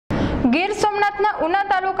ગીર સોમનાથના ઉના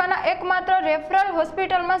તાલુકાના એકમાત્ર રેફરલ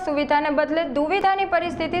હોસ્પિટલમાં સુવિધાને બદલે દુવિધાની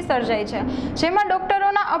પરિસ્થિતિ સર્જાઈ છે, જેમાં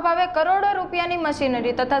ડોક્ટરોના અભાવે કરોડો રૂપિયાની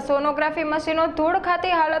મશીનરી તથા સોનોગ્રાફી મશીનો ધૂળ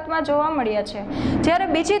ખાતી હાલતમાં જોવા મળ્યા છે। જ્યારે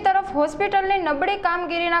બીજી તરફ હોસ્પિટલની નબળી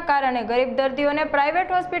કામગીરીના કારણે ગરીબ દર્દીઓને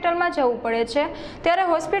પ્રાઇવેટ હોસ્પિટલમાં જવું પડે છે, ત્યારે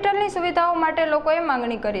હોસ્પિટલની સુવિધાઓ માટે લોકોએ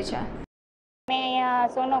માંગણી કરી છે। અમે અહીંયા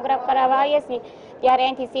સોનોગ્રાફ કરાવવા આવીએ છીએ ત્યારે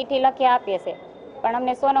અહીંથી સીટી લખી આપીએ છીએ, પણ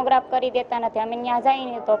અમને સોનોગ્રાફ કરી દેતા નથી। અમે ત્યાં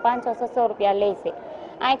જઈને તો 500-600 રૂપિયા લે છે।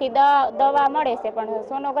 અહીંથી દવા મળે છે પણ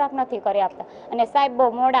સોનોગ્રાફ નથી કરી આપતા અને સાહેબ બહુ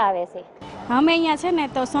મોડા આવે છે। અમે અહીંયા છે ને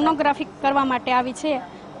તો સોનોગ્રાફી કરવા માટે આવી છે,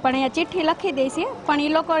 પણ અહીંયા ચિઠ્ઠી લખી દે છે, પણ એ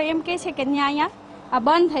લોકો એમ કહે છે કે ત્યાં અહીંયા આ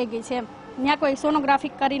બંધ થઈ ગઈ છે, એમ ત્યાં કોઈ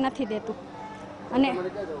સોનોગ્રાફી કરી નથી દેતું અને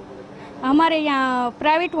અમારે અહીંયા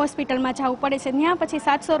પ્રાઇવેટ હોસ્પિટલમાં જવું પડે છે, ત્યાં પછી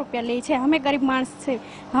 700 રૂપિયા લે છે। અમે ગરીબ માણસ છે,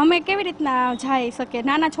 અમે કેવી રીતના જઈ શકીએ?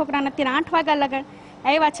 નાના છોકરાને અત્યારે 8 વાગ્યા લગન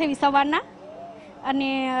આવ્યા છે સવારના, અને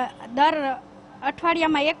દર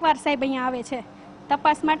અઠવાડિયામાં એકવાર સાહેબ અહીંયા આવે છે,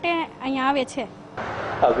 તપાસ માટે અહીંયા આવે છે।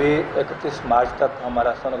 अभी 31 मार्च तक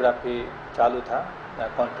हमारा सोनोग्राफी चालू था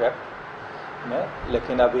कॉन्ट्रैक्ट में,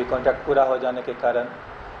 लेकिन अभी कॉन्ट्रैक्ट पूरा हो जाने के कारण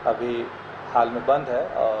अभी हाल में बंद है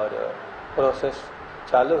और प्रोसेस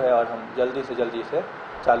चालू है और हम जल्दी से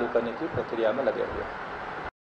चालू करने की प्रक्रिया में लगे हुए हैं।